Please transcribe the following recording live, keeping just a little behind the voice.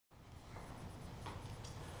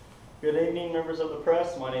Good evening, members of the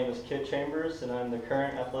press. My name is Kit Chambers, and I'm the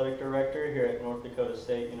current athletic director here at North Dakota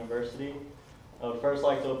State University. I would first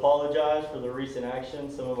like to apologize for the recent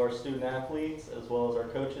actions some of our student athletes as well as our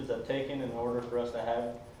coaches have taken in order for us to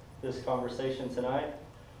have this conversation tonight.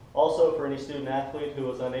 Also, for any student athlete who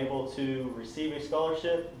was unable to receive a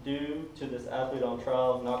scholarship due to this athlete on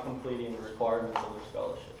trial not completing the requirements of their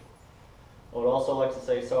scholarship. I would also like to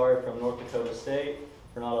say sorry from North Dakota State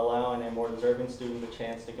for not allowing a more deserving student the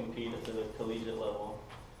chance to compete at the collegiate level.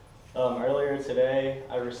 Earlier today,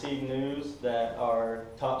 I received news that our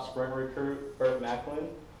top sprint recruit, Burt Macklin,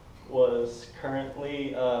 was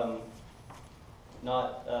currently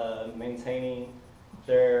not maintaining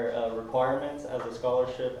their requirements as a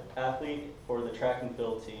scholarship athlete for the track and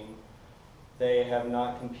field team. They have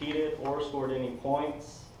not competed or scored any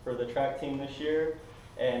points for the track team this year,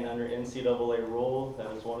 and under NCAA rule,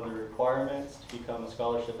 that is one of the requirements to become a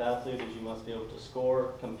scholarship athlete is you must be able to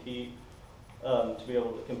score, compete, to be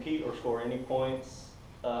able to compete or score any points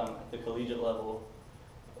at the collegiate level.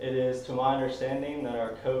 It is to my understanding that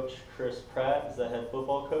our coach, Chris Pratt, is the head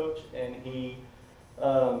football coach, and he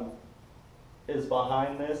is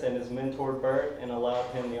behind this and has mentored Burt and allowed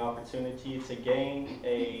him the opportunity to gain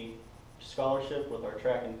a scholarship with our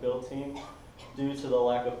track and field team due to the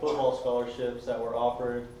lack of football scholarships that were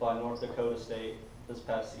offered by North Dakota State this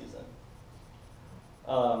past season.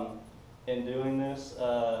 In doing this,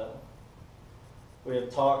 we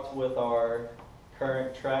have talked with our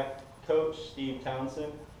current track coach, Steve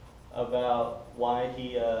Townsend, about why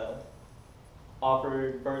he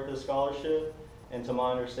offered Burt this scholarship. And to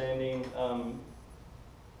my understanding,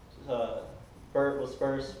 Burt was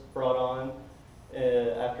first brought on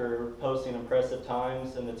after posting impressive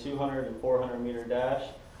times in the 200 and 400 meter dash.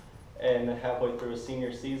 And halfway through his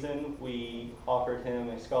senior season, we offered him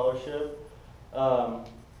a scholarship.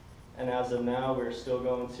 And as of now, we're still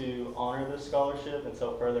going to honor this scholarship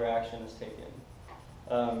until further action is taken.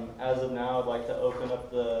 As of now, I'd like to open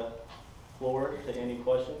up the floor to any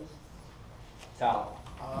questions. Tal.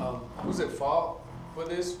 Who's at fault for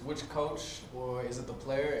this? Which coach, or is it the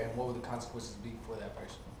player? And what would the consequences be for that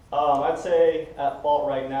person? I'd say at fault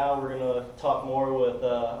right now, we're going to talk more with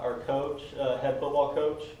our coach, head football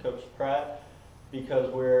coach, Coach Pratt,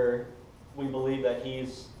 because we believe that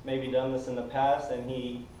he's maybe done this in the past, and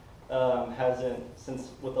he hasn't, since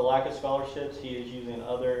with the lack of scholarships, he is using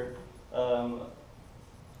other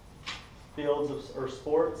fields or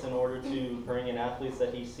sports in order to bring in athletes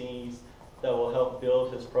that he sees that will help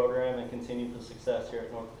build his program and continue the success here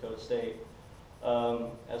at North Dakota State.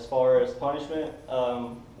 As far as punishment,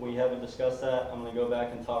 we haven't discussed that. I'm going to go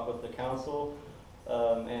back and talk with the council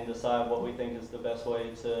and decide what we think is the best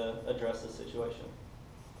way to address this situation.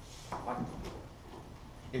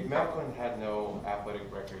 If Macklin had no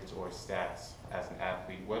athletic records or stats as an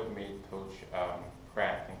athlete, what made Coach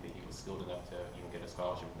Pratt think that he was skilled enough to even get a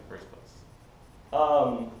scholarship in the first place?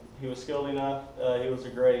 He was skilled enough. He was a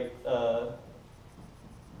great. That's a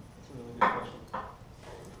really good question.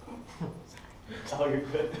 Oh, you're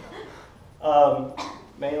good.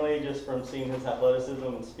 Mainly just from seeing his athleticism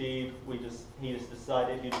and speed, he just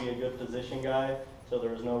decided he'd be a good position guy. So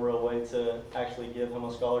there was no real way to actually give him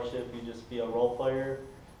a scholarship. He'd just be a role player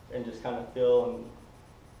and just kind of fill and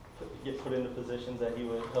get put into positions that he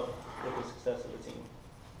would help with the success of the team.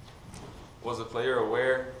 Was the player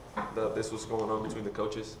aware that this was going on between the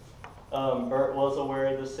coaches? Burt was aware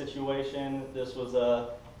of this situation. This was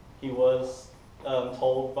he was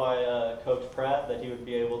told by Coach Pratt that he would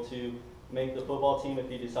be able to make the football team if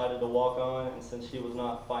he decided to walk on, and since he was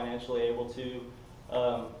not financially able to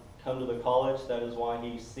come to the college, that is why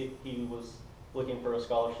he was looking for a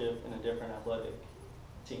scholarship in a different athletic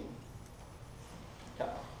team.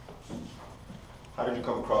 Kyle. How did you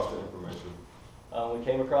come across that information? We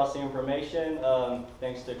came across the information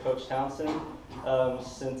thanks to Coach Townsend.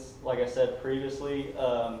 Since, like I said previously,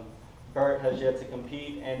 Burt has yet to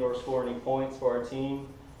compete and or score any points for our team,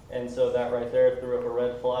 and so that right there threw up a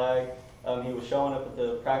red flag. He was showing up at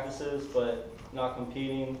the practices but not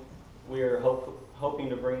competing. We are hoping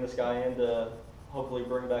to bring this guy in to hopefully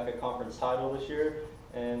bring back a conference title this year,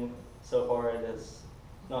 and so far it has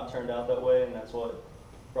not turned out that way, and that's what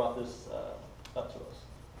brought this up to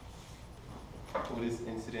us. Will this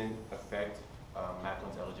incident affect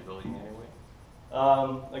Macklin's eligibility in any way?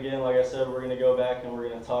 Again, like I said, we're going to go back and we're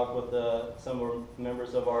going to talk with some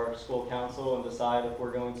members of our school council and decide if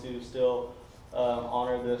we're going to still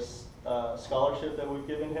honor this scholarship that we've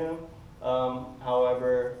given him.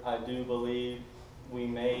 However, I do believe we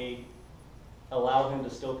may allow him to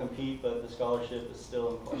still compete, but the scholarship is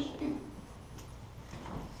still in question.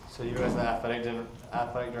 So you as the athletic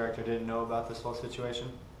director didn't know about this whole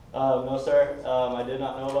situation? No, sir. I did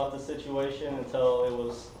not know about the situation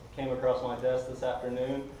until came across my desk this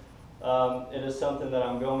afternoon. It is something that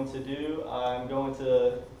I'm going to do. I'm going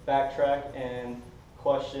to backtrack and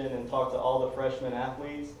question and talk to all the freshman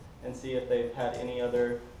athletes and see if they've had any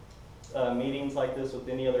other meetings like this with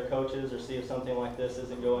any other coaches, or see if something like this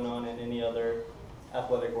isn't going on in any other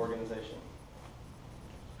athletic organization.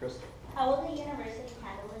 Crystal? How will the university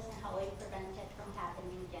handle this, and how will you prevent it from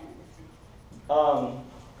happening again in the future?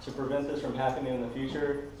 To prevent this from happening in the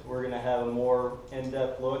future, we're going to have a more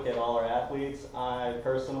in-depth look at all our athletes. I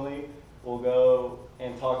personally will go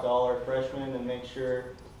and talk to all our freshmen and make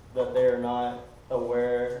sure that they are not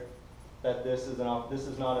aware that this is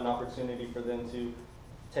not an opportunity for them to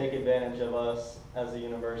take advantage of us as a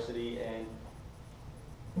university and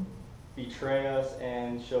betray us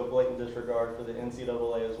and show blatant disregard for the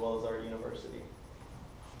NCAA as well as our university.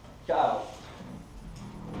 Kyle?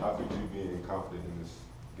 How could you be confident in this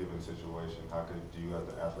given situation? How could you, as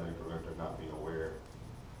the athletic director, not be aware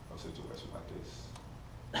of a situation like this?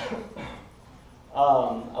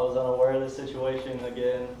 I was unaware of this situation.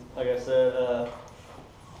 Again, like I said,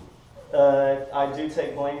 I do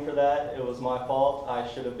take blame for that. It was my fault. I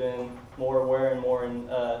should have been more aware and more in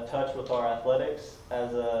touch with our athletics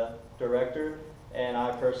as a director, and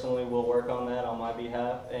I personally will work on that on my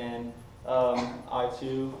behalf. And I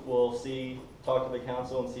too will talk to the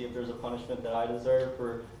council and see if there's a punishment that I deserve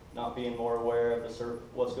for not being more aware of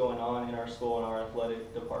what's going on in our school and our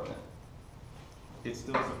athletic department. It's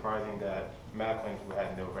still surprising that Macklin, who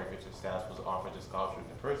had no records or stats, was offered the scholarship in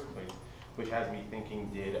the first place, which has me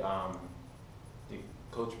thinking, did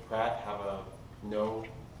Coach Pratt have a no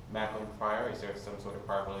Macklin prior? Is there some sort of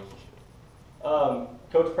prior relationship?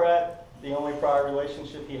 Coach Pratt, the only prior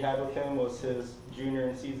relationship he had with him was his junior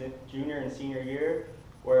and senior year,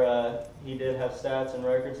 where he did have stats and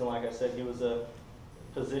records, and like I said, he was a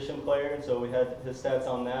position player, and so we had his stats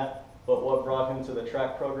on that. But what brought him to the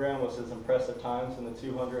track program was his impressive times in the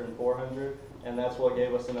 200 and 400, and that's what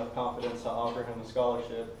gave us enough confidence to offer him a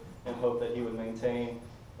scholarship and hope that he would maintain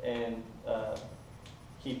and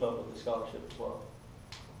keep up with the scholarship as well.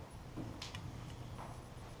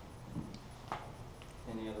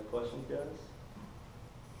 Any other questions, guys?